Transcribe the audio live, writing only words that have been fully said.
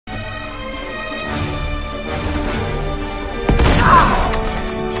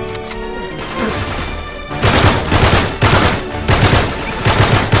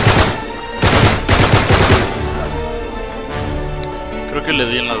le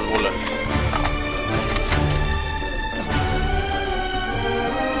di en las bolas.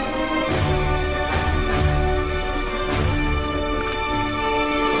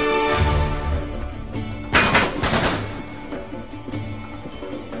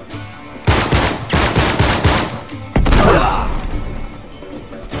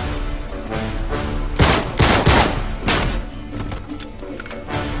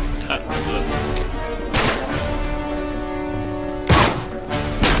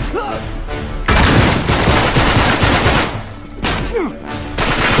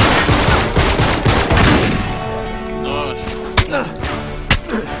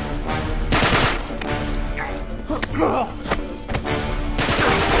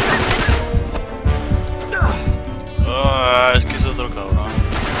 Es que es otro cabrón.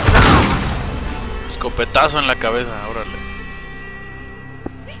 Escopetazo en la cabeza, órale.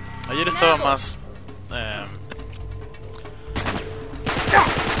 Ayer estaba más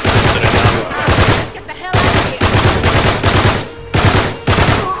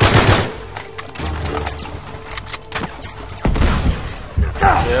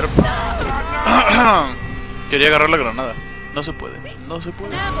quería agarrar la granada. No se puede. No se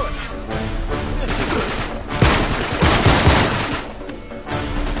puede. Sí se puede.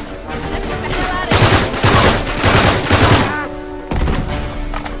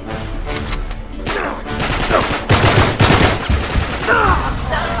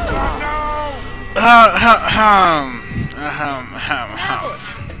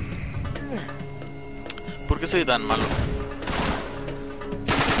 ¿Por qué soy tan malo?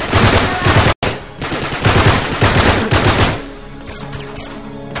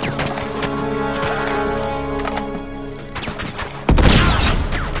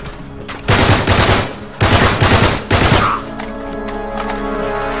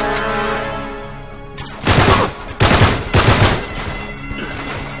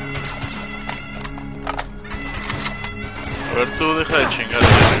 A ver, tú deja de chingar.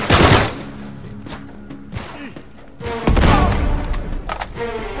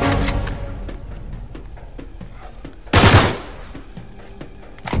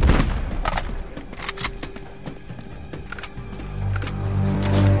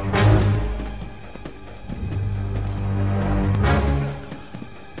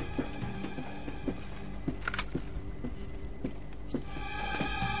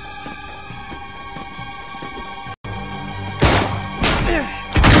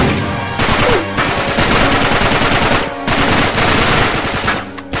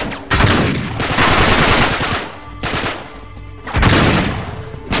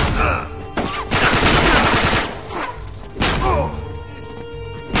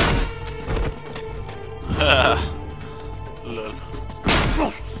 Lol.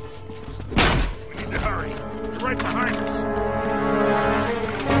 We need to hurry. You're right behind us.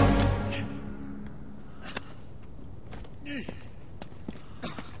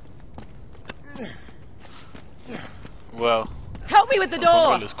 Wow. Help me with the Pongo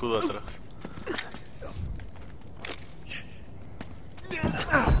door. el escudo atrás.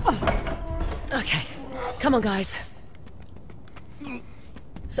 Okay, come on, guys.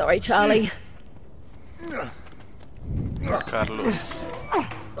 Sorry, Charlie. Carlos.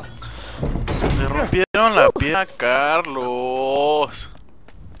 Me rompieron la pierna, Carlos.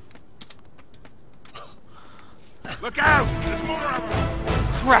 Look out! There's more of them!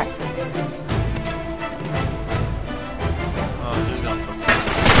 Crap. Oh, just gonna fuck.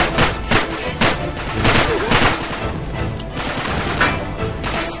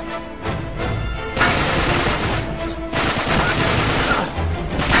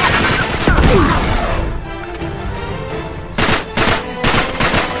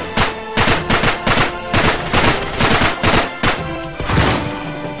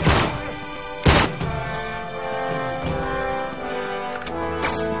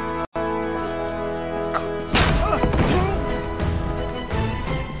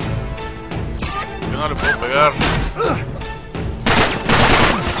 No le puedo pegar.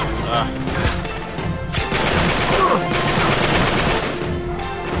 Ah.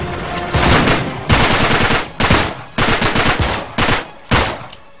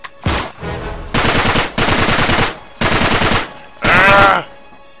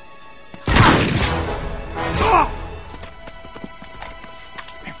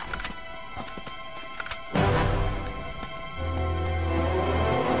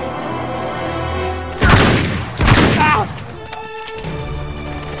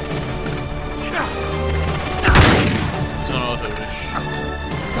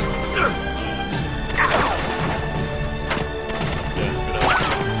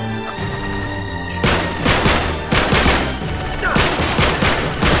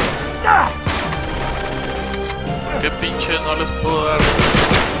 no les puedo dar.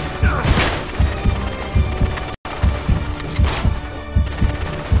 Ya.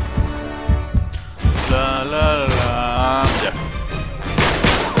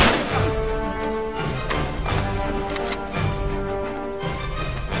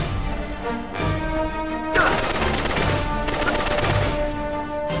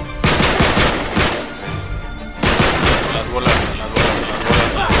 Las bolas.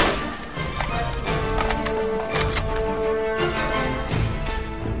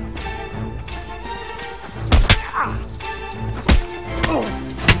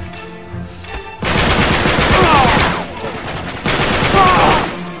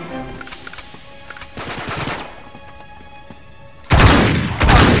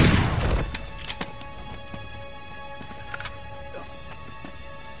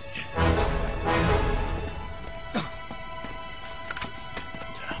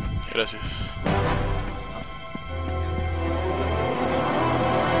 Gracias.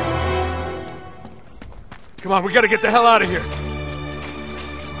 Come on, we gotta get the hell out of here.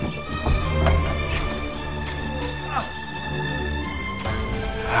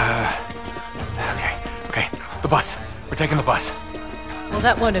 Okay. The bus. We're taking the bus. Well,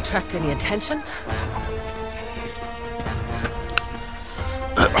 that won't attract any attention.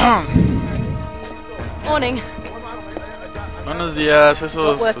 Morning. Buenos días, esos.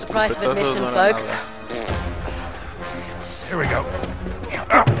 Not worth the price of admission, folks. Here we go.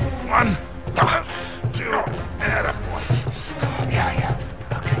 1, 2, and up 1. Yeah.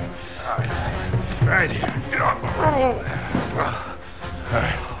 Okay. Right here. All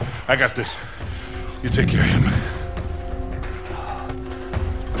right. I got this. You take care of him.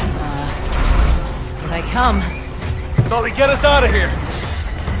 Here they come. Sully, get us out of here.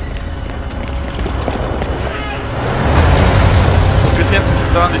 Porque si antes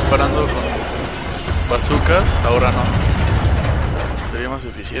estaban disparando con bazookas, ahora no. Sería más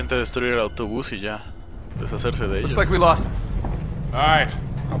eficiente destruir el autobús y ya deshacerse de ellos. Looks like we lost him. All right.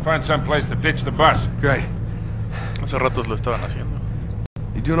 I'll find some place to ditch the bus. Great. Hace ratos lo estaban haciendo.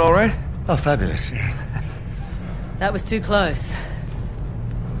 You doing all right? Oh, fabulous. That was too close.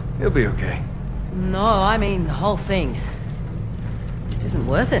 He'll be okay. No, I mean the whole thing. Just isn't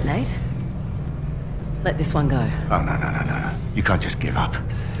worth it, Nate. Let this one go. Oh, no. You can't just give up.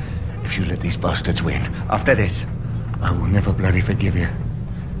 If you let these bastards win, after this, I will never bloody forgive you.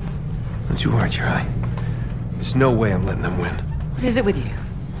 Don't you worry, Charlie. There's no way I'm letting them win. What is it with you?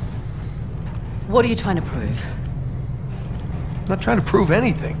 What are you trying to prove? I'm not trying to prove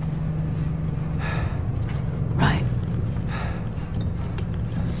anything. Right.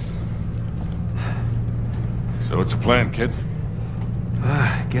 So what's the plan, kid?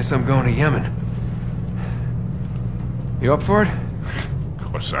 Guess I'm going to Yemen. You up for it?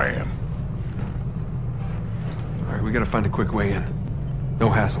 Of course I am. All right, we gotta find a quick way in. No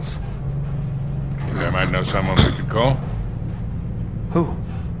hassles. Think I might know someone we could call? Who?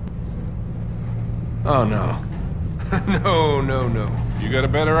 Oh, no. No. You got a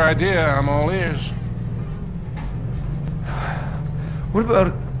better idea, I'm all ears. What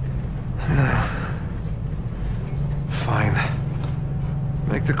about... No. Fine.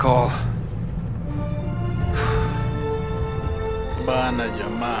 Make the call. Van a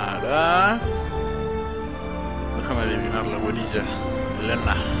llamar a... Déjame adivinar la güerilla.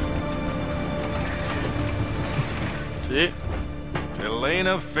 Elena. Sí.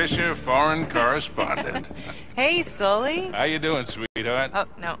 Elena Fisher, foreign correspondent. Hey, Sully. How you doing, sweetheart? Oh,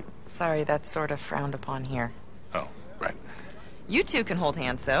 no. Sorry, that's sort of frowned upon here. Oh, right. You two can hold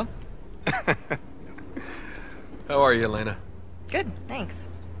hands, though. How are you, Elena? Good, thanks.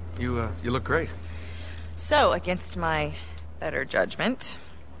 You look great. So, against my better judgment,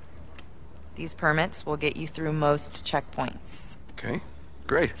 these permits will get you through most checkpoints. Okay,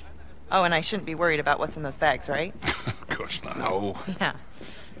 great. Oh, and I shouldn't be worried about what's in those bags, right? Of course not. No. Yeah.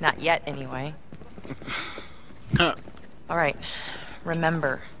 Not yet, anyway. All right.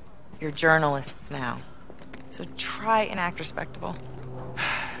 Remember, you're journalists now. So try and act respectable.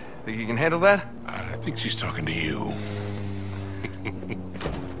 Think you can handle that? I think she's talking to you.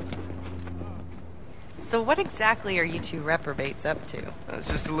 So what exactly are you two reprobates up to? It's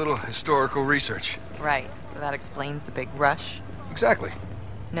just a little historical research. Right, so that explains the big rush. Exactly.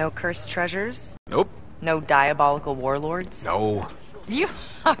 No cursed treasures? Nope. No diabolical warlords? No. You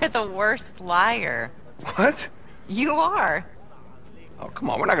are the worst liar. What? You are. Oh, come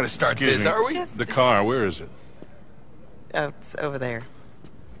on. We're not going to start Excuse this, me. are we? Just- The car, where is it? Oh, it's over there.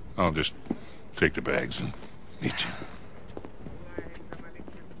 I'll just take the bags and meet you.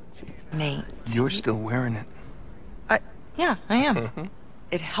 Nate. You're still wearing it. Yeah, I am.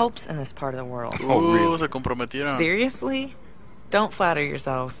 It helps in this part of the world. Oh, really? Se comprometieron. Seriously? Don't flatter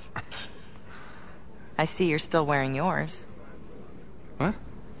yourself. I see you're still wearing yours. What?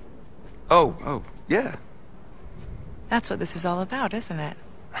 Oh, yeah. That's what this is all about, isn't it?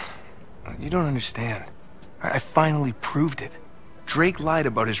 You don't understand. I finally proved it. Drake lied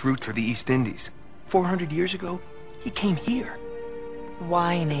about his route through the East Indies. 400 years ago, he came here.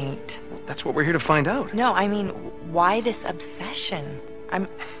 Why, Nate? That's what we're here to find out. No, I mean, why this obsession?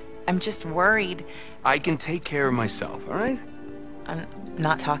 I'm just worried. I can take care of myself, all right? I'm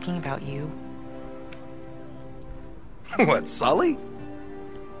not talking about you. What, Sully?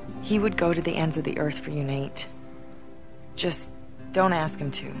 He would go to the ends of the earth for you, Nate. Just don't ask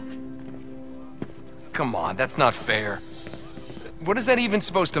him to. Come on, that's not fair. What is that even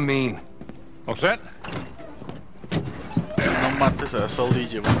supposed to mean? All set? No mates a Sully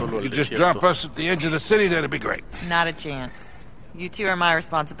llevándolo al You just desierto. drop us at the edge of the city, that'd be great. Not a chance. You two are my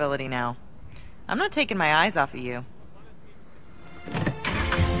responsibility now. I'm not taking my eyes off of you.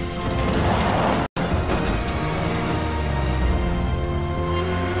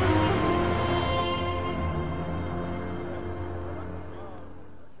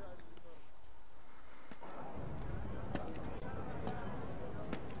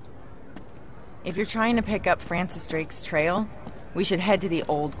 If you're trying to pick up Francis Drake's trail, we should head to the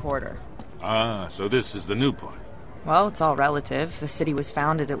old quarter. Ah, so this is the new part. Well, it's all relative. The city was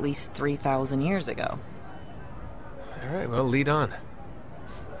founded at least 3,000 years ago. All right, well, lead on.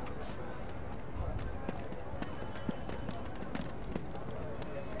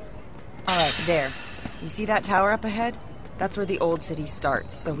 All right, there. You see that tower up ahead? That's where the old city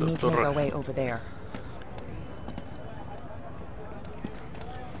starts, so we need to make our way over there.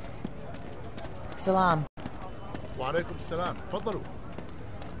 Salam. وعليكم السلام تفضلوا.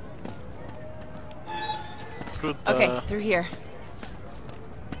 Fruta. Okay, through here.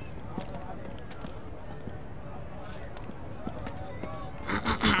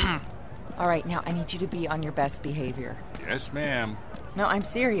 All right, now I need you to be on your best behavior. Yes, ma'am. No, I'm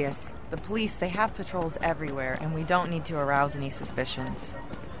serious. The police, they have patrols everywhere, and we don't need to arouse any suspicions.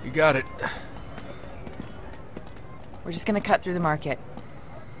 You got it. We're just gonna cut through the market.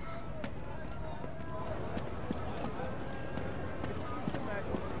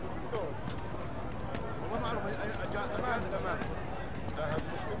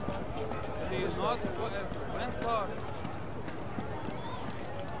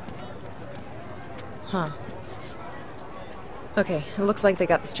 Huh. Okay, it looks like they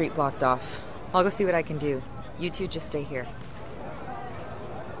got the street blocked off. I'll go see what I can do. You two just stay here.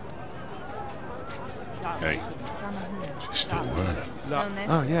 Hey, she's still learning.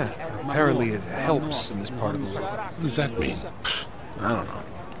 Oh, yeah. Apparently it helps in this part of the world. What does that mean? I don't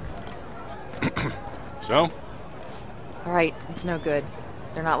know. So? All right, it's no good.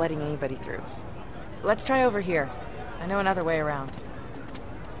 They're not letting anybody through. Let's try over here. I know another way around.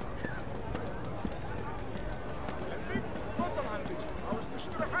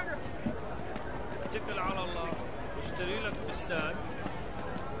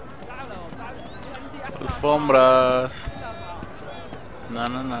 Alfombras.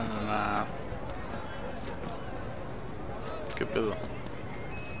 No. ¿Qué pedo?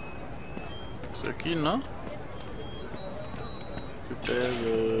 Pues aquí, ¿no? ¿Qué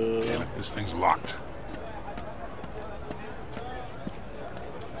pedo? Damn it, this thing's locked.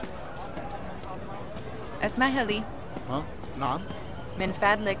 اسمح لي ها نعم من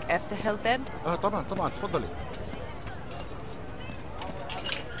فضلك افتح الباب. طبعا تفضلي.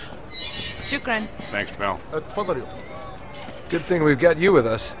 شكرا. Thanks, pal. تفضلي. Good thing we've got you with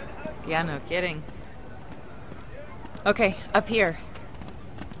us. Yeah, no kidding. Okay, up here.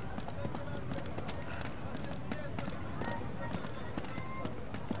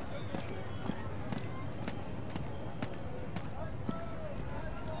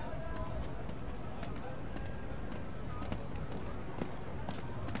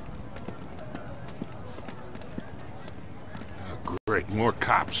 Great, more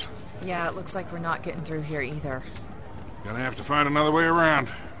cops. Yeah, it looks like we're not getting through here either. Gonna have to find another way around.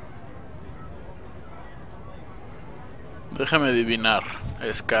 Déjame adivinar.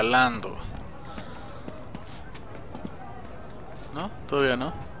 Escalando. ¿No? Todavía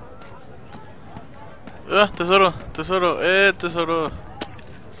no. ¡Ah! Tesoro. Tesoro.